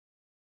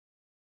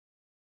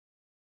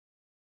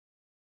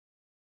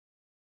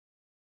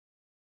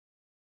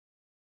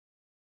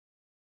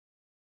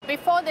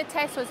Before the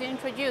test was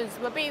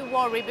introduced, we're a bit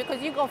worried because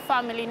you got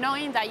family,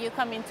 knowing that you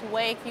come into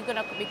work, you're going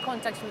to be in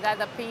contact with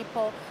other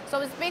people.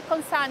 So it's a big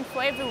concern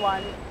for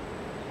everyone.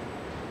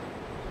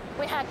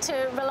 We had to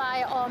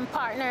rely on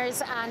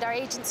partners and our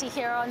agency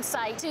here on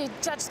site to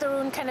judge their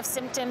own kind of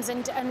symptoms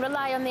and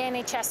rely on the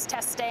NHS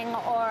testing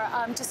or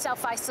to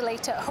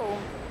self-isolate at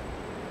home.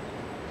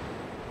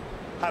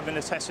 Having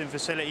a testing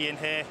facility in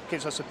here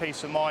gives us a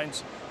peace of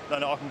mind. I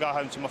know that I can go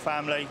home to my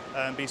family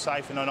and be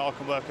safe, and I know I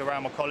can work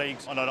around my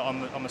colleagues. I know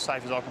that I'm as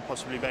safe as I can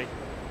possibly be.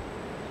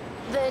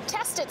 The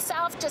test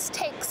itself just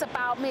takes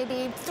about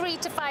maybe 3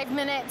 to 5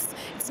 minutes.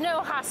 It's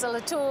no hassle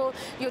at all.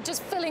 You're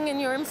just filling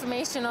in your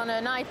information on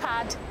an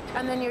iPad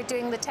and then you're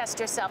doing the test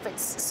yourself.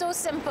 It's so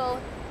simple.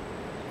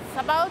 It's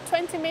about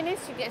 20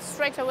 minutes, you get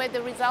straight away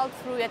the result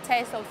through your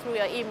text or through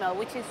your email,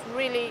 which is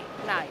really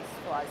nice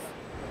for us.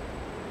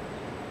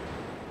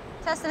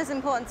 Testing is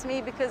important to me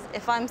because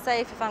if I'm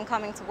safe, if I'm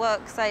coming to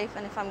work safe,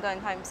 and if I'm going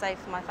home safe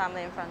for my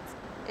family and friends,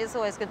 it's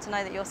always good to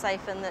know that you're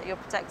safe and that you're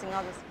protecting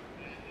others.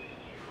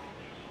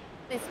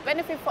 It's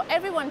benefit for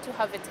everyone to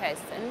have a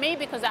test, and me,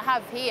 because I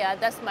have here,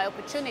 that's my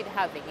opportunity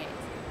having it.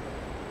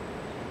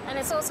 And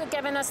it's also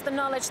given us the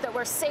knowledge that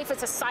we're safe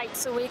as a site,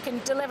 so we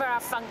can deliver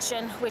our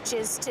function, which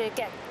is to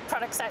get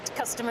products out to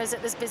customers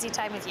at this busy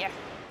time of year.